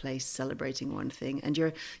in one place celebrating one thing, and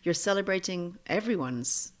you're celebrating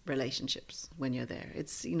everyone's relationships when you're there.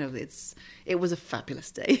 It was a fabulous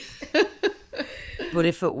day. But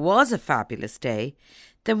if it was a fabulous day,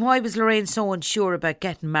 then why was Lorraine so unsure about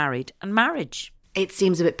getting married and marriage? It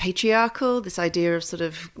seems a bit patriarchal, this idea of sort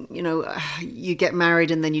of, you get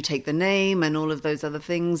married and then you take the name and all of those other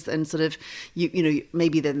things, and sort of,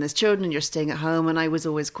 maybe then there's children and you're staying at home. And I was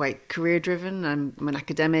always quite career driven. I'm an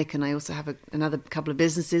academic and I also have another couple of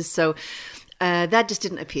businesses. So that just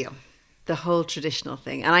didn't appeal, the whole traditional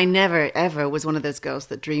thing. And I never, ever was one of those girls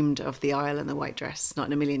that dreamed of the aisle and the white dress, not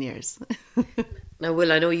in a million years. Now,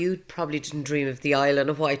 Will, I know you probably didn't dream of the aisle and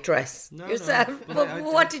a white dress yourself. No. But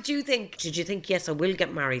what did you think? Did you think, yes, I will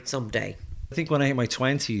get married someday? I think when I hit my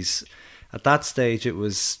 20s, at that stage, it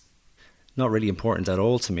was not really important at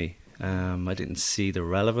all to me. I didn't see the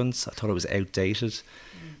relevance. I thought it was outdated,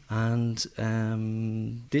 and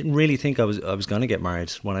didn't really think I was going to get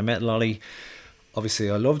married. When I met Lolly, obviously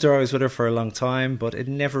I loved her. I was with her for a long time, but it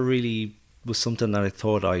never really was something that I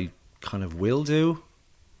thought I kind of will do,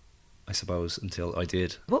 I suppose, until I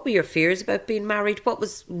did. What were your fears about being married? What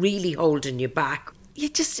was really holding you back?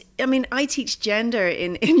 I teach gender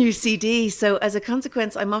in UCD, so as a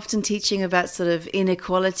consequence I'm often teaching about sort of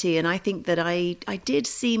inequality, and I think that I did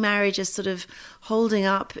see marriage as sort of holding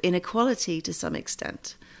up inequality to some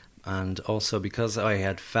extent. And also because I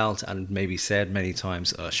had felt and maybe said many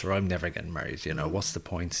times, oh, sure, I'm never getting married, what's the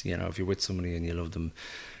point? If you're with somebody and you love them,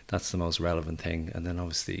 that's the most relevant thing. And then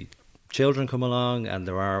obviously children come along and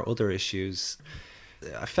there are other issues.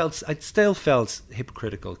 I still felt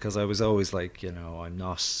hypocritical because I was always like, I'm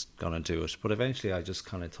not going to do it. But eventually I just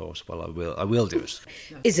kind of thought, well, I will do it.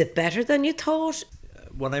 Is it better than you thought?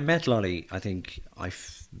 When I met Lolly, I think I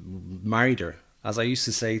married her. As I used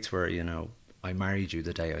to say to her, I married you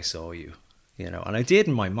the day I saw you, and I did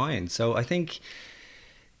in my mind. So I think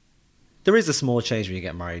there is a small change when you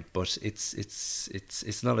get married, but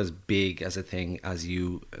it's not as big as a thing as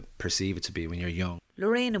you perceive it to be when you're young.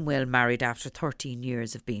 Lorraine and Will married after 13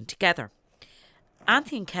 years of being together.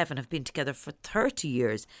 Anthony and Kevin have been together for 30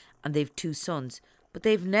 years and they've 2 sons, but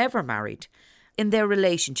they've never married. In their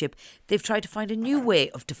relationship, they've tried to find a new way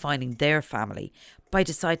of defining their family by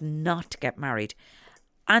deciding not to get married.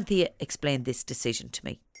 Anthea explained this decision to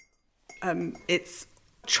me. It's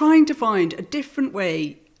trying to find a different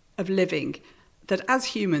way of living that as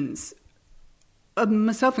humans,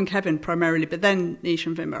 myself and Kevin primarily, but then Nisha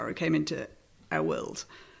and Fimbara came into our world,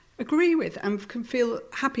 agree with and can feel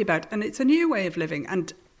happy about. And it's a new way of living.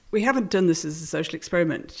 And we haven't done this as a social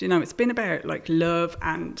experiment. It's been about like love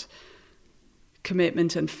and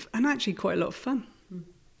commitment and actually quite a lot of fun.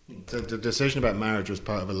 So the decision about marriage was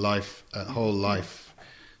part of a whole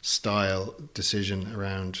lifestyle decision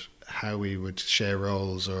around how we would share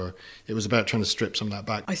roles, or it was about trying to strip some of that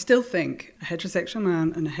back. I still think a heterosexual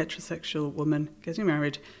man and a heterosexual woman getting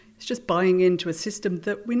married is just buying into a system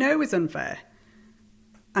that we know is unfair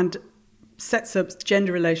and sets up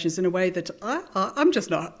gender relations in a way that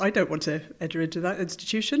I don't want to enter into that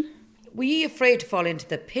institution. Were you afraid to fall into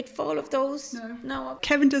the pitfall of those? No.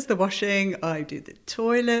 Kevin does the washing, I do the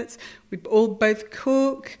toilets, we all both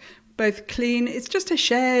cook, both clean. It's just a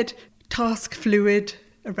shared task fluid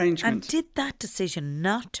arrangement. And did that decision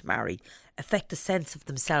not to marry affect the sense of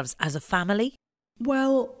themselves as a family?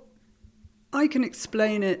 Well, I can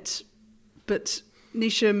explain it, but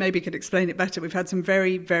Nisha maybe could explain it better. We've had some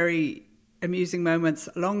very, very amusing moments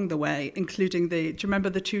along the way, including do you remember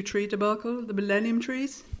the 2-tree debacle, the millennium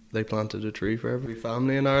trees? They planted a tree for every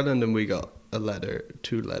family in Ireland and we got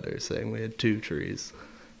 2 letters saying we had 2 trees.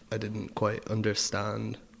 I didn't quite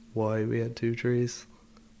understand why we had 2 trees,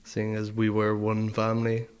 seeing as we were one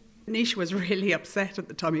family. Nisha was really upset at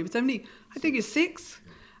the time. He was only, I think he's 6,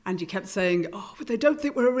 and he kept saying, oh, but they don't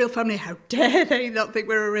think we're a real family. How dare they not think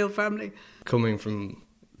we're a real family? Coming from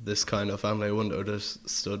this kind of family, I wouldn't have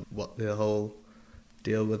understood what the whole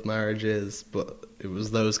deal with marriage is, but it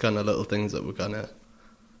was those kind of little things that were kind of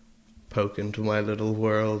poke into my little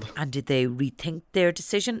world. And did they rethink their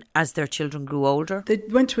decision as their children grew older? They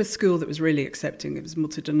went to a school that was really accepting. It was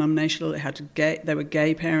multi-denominational. There were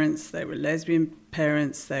gay parents, there were lesbian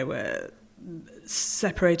parents, there were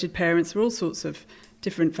separated parents, there were all sorts of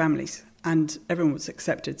different families, and everyone was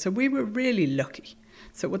accepted. So we were really lucky.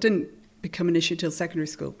 So it didn't become an issue till secondary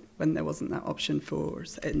school, when there wasn't that option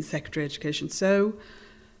in secondary education. So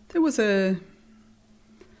we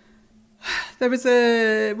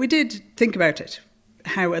did think about it,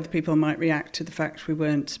 how other people might react to the fact we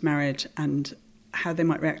weren't married and how they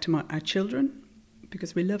might react to our children,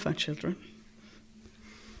 because we love our children.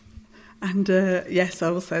 And yes,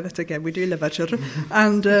 I will say that again, we do love our children.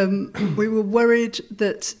 And we were worried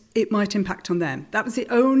that it might impact on them. That was the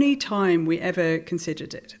only time we ever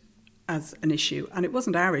considered it as an issue. And it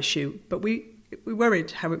wasn't our issue, but we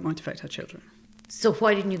worried how it might affect our children. So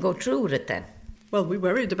why didn't you go through with it then? Well, we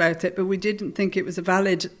worried about it, but we didn't think it was a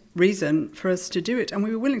valid reason for us to do it. And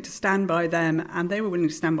we were willing to stand by them, and they were willing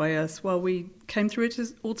to stand by us while we came through it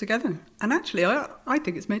all together. And actually, I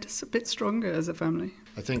think it's made us a bit stronger as a family.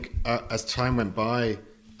 I think as time went by,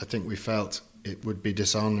 I think we felt it would be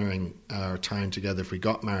dishonouring our time together if we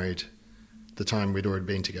got married the time we'd already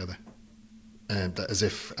been together. As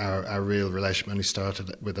if our real relationship only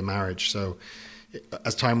started with a marriage. So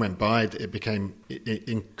as time went by, it became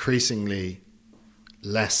increasingly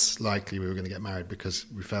less likely we were going to get married, because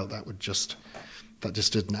we felt that would just that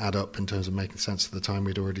just didn't add up in terms of making sense of the time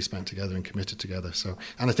we'd already spent together and committed together. So,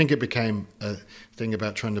 and I think it became a thing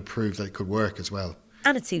about trying to prove that it could work as well.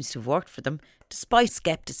 And it seems to have worked for them, despite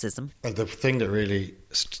scepticism. Well, the thing that really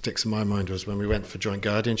sticks in my mind was when we went for joint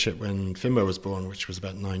guardianship when Finbar was born, which was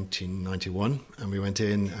about 1991, and we went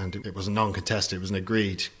in and it was a non-contested, it was an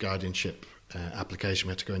agreed guardianship application.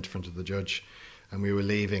 We had to go in front of the judge, and we were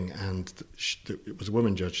leaving, and it was a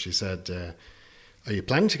woman judge. She said, are you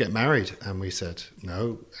planning to get married? And we said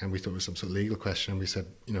no, and we thought it was some sort of legal question, and we said,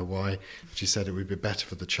 why? She said it would be better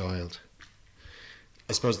for the child.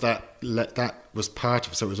 I suppose that was part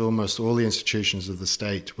of it. So it was almost all the institutions of the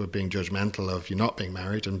state were being judgmental of you not being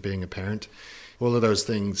married and being a parent. All of those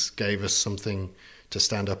things gave us something to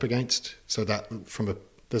stand up against. So that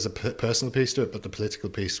there's a personal piece to it, but the political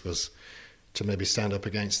piece was to maybe stand up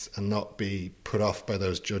against and not be put off by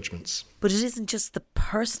those judgments. But it isn't just the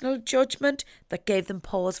personal judgment that gave them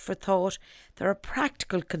pause for thought. There are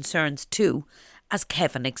practical concerns too, as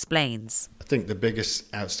Kevin explains. I think the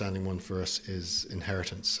biggest outstanding one for us is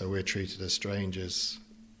inheritance. So we're treated as strangers,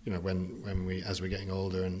 when we, as we're getting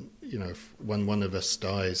older, and if one of us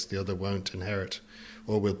dies, the other won't inherit,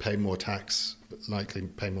 or we'll pay more tax, likely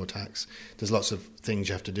pay more tax. There's lots of things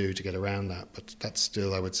you have to do to get around that, but that's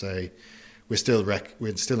still, I would say, we're still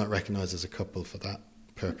not recognised as a couple for that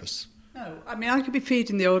purpose. No, I mean, I could be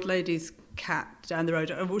feeding the old lady's cat down the road,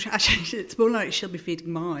 which actually it's more like she'll be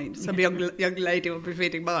feeding mine. Some young lady will be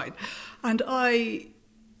feeding mine. And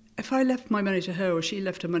if I left my money to her or she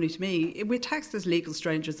left her money to me, we're taxed as legal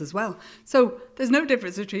strangers as well. So there's no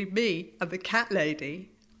difference between me and the cat lady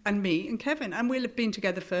and me and Kevin. And we'll have been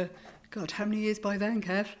together for, God, how many years by then,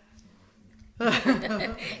 Kev?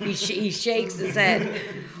 He shakes his head.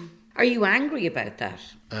 Are you angry about that?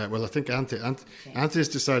 Well, I think Anthony's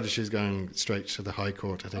decided she's going straight to the High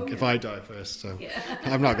Court, I think, if I die first. So yeah.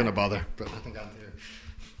 I'm not going to bother, but I think Anthony...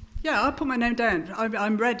 Yeah, I'll put my name down.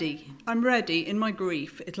 I'm ready. I'm ready in my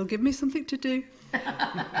grief. It'll give me something to do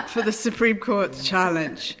for the Supreme Court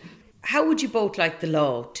challenge. How would you both like the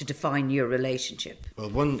law to define your relationship? Well,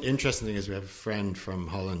 one interesting thing is we have a friend from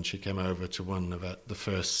Holland. She came over to one of the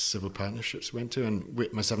first civil partnerships we went to,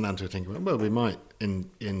 and myself and Anthony were thinking, well, we might,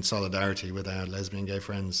 in solidarity with our lesbian gay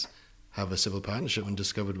friends, have a civil partnership, and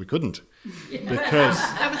discovered we couldn't. Yeah. Because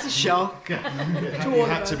that was a shock. You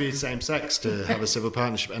had to be same sex to have a civil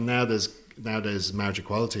partnership, and nowadays marriage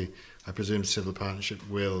equality. I presume civil partnership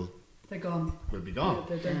will be gone.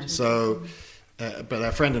 Yeah, they're so. But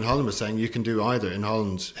our friend in Holland was saying you can do either. In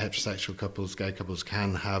Holland, heterosexual couples, gay couples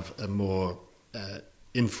can have a more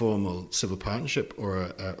informal civil partnership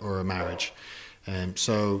or a marriage.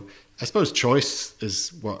 So I suppose choice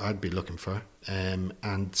is what I'd be looking for, and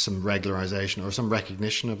some regularisation or some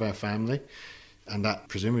recognition of our family. And that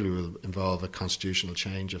presumably will involve a constitutional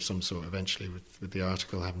change of some sort eventually, with the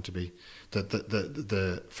article having to be,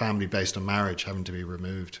 the family based on marriage having to be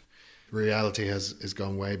removed. Reality has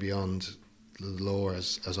gone way beyond the law,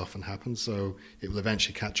 as often happens, so it will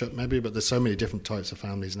eventually catch up maybe, but there's so many different types of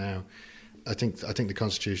families now. I think the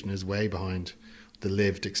Constitution is way behind the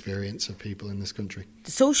lived experience of people in this country.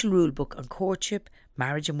 The social rule book on courtship,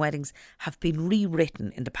 marriage and weddings have been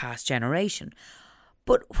rewritten in the past generation.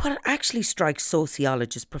 But what actually strikes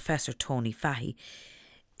sociologist Professor Tony Fahey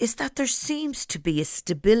is that there seems to be a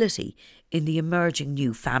stability in the emerging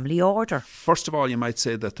new family order. First of all, you might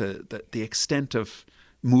say that the extent of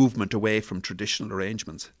movement away from traditional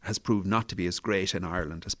arrangements has proved not to be as great in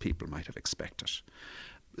Ireland as people might have expected.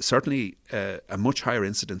 Certainly a much higher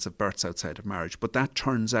incidence of births outside of marriage, but that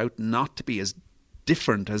turns out not to be as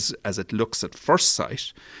different as it looks at first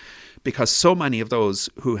sight, because so many of those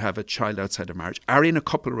who have a child outside of marriage are in a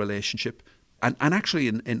couple relationship, and actually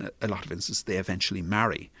in a lot of instances they eventually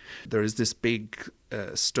marry. There is this big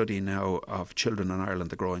study now of children in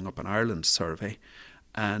Ireland, the Growing Up in Ireland survey,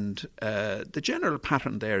 and the general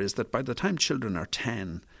pattern there is that by the time children are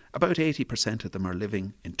 10, about 80% of them are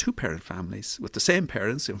living in two-parent families with the same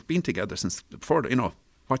parents who have been together since before,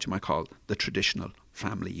 what you might call the traditional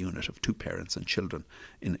family unit of two parents and children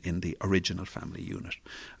in the original family unit.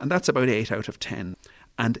 And that's about 8 out of 10.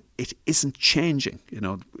 And it isn't changing.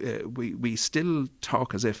 We still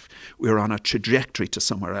talk as if we're on a trajectory to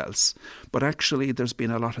somewhere else, but actually there's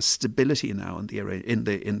been a lot of stability now in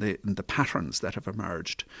the patterns that have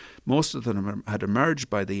emerged. Most of them had emerged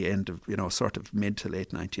by the end of sort of mid to late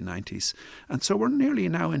 1990s, and so we're nearly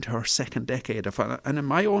now into our second decade of. And in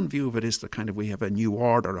my own view of it is that kind of we have a new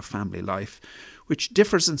order of family life, which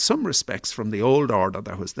differs in some respects from the old order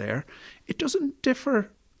that was there. It doesn't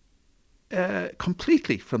differ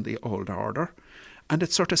completely from the old order, and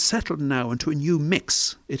it's sort of settled now into a new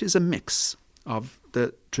mix. It is a mix, of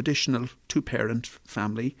the traditional two-parent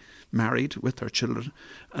family, married with their children,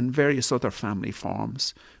 and various other family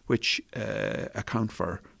forms which account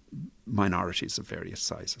for minorities of various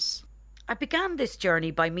sizes. I began this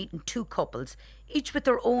journey by meeting two couples, each with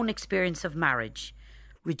their own experience of marriage.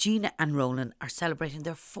 Regina and Roland are celebrating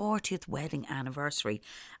their 40th wedding anniversary.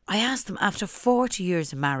 I asked them, after 40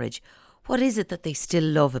 years of marriage, what is it that they still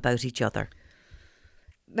love about each other?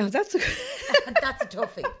 Now that's a that's a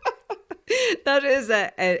toughie. That is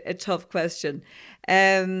a tough question.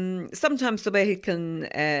 Sometimes the way he can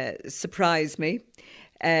surprise me,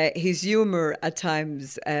 his humour at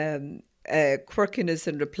times, quirkiness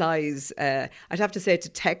in replies. I'd have to say to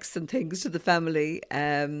texts and things to the family.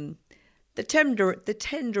 The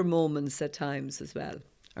tender moments at times as well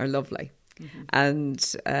are lovely. Mm-hmm. And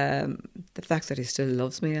the fact that he still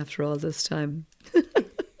loves me after all this time.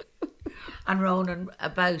 And Ronan,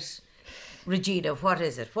 about Regina, what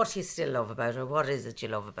is it? What do you still love about her? What is it you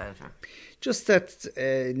love about her? Just that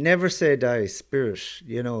never say die spirit,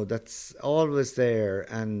 you know, that's always there.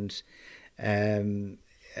 And at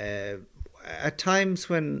times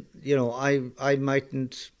when, you know, I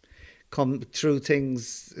mightn't come through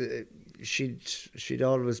things, she'd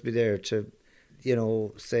always be there to, you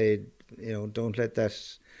know, say, you know, don't let that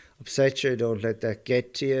upset you, don't let that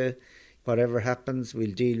get to you. Whatever happens,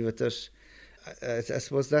 we'll deal with it. I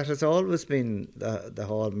suppose that has always been the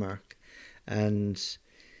hallmark, and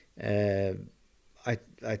I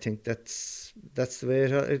think that's the way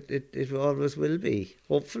it always will be.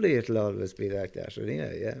 Hopefully, it'll always be like that.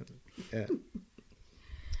 Anyway, yeah.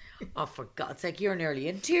 Oh, for God's sake, you're nearly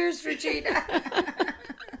in tears, Regina.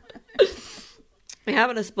 Yeah,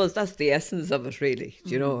 but I suppose that's the essence of it, really.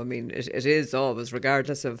 Do you know? I mean, it is always,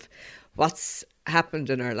 regardless of what's happened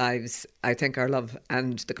in our lives, I think our love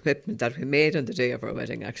and the commitment that we made on the day of our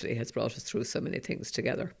wedding actually has brought us through so many things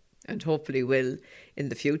together, and hopefully will in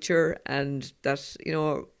the future, and that, you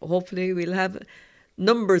know, hopefully we'll have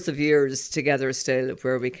numbers of years together still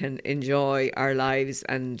where we can enjoy our lives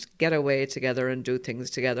and get away together and do things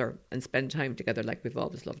together and spend time together like we've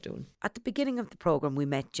always loved doing. At the beginning of the programme, we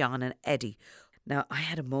met John and Eddie. Now, I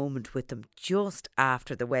had a moment with them just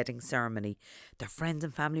after the wedding ceremony. Their friends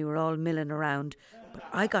and family were all milling around, but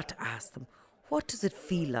I got to ask them, what does it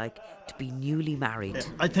feel like to be newly married?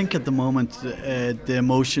 I think at the moment, the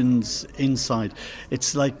emotions inside,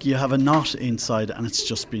 it's like you have a knot inside and it's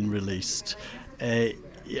just been released.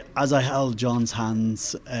 As I held John's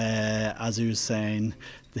hands, as he was saying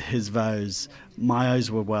his vows, my eyes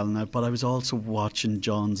were welling out, but I was also watching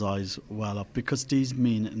John's eyes well up, because these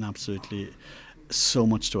mean an absolutely so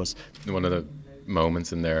much to us. One of the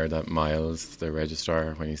moments in there that Miles, the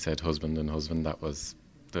registrar, when he said husband and husband, that was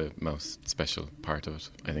the most special part of it,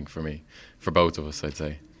 I think, for me, for both of us, I'd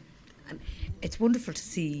say. And it's wonderful to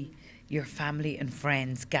see your family and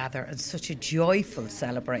friends gather in such a joyful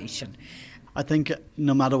celebration. I think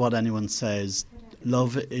no matter what anyone says,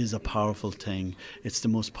 love is a powerful thing. It's the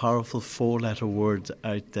most powerful 4-letter word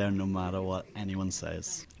out there, no matter what anyone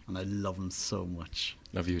says. And I love them so much.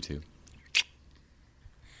 Love you too.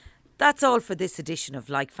 That's all for this edition of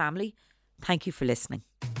Like Family. Thank you for listening.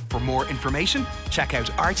 For more information, check out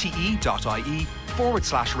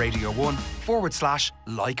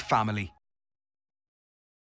rte.ie/Radio1/Like Family.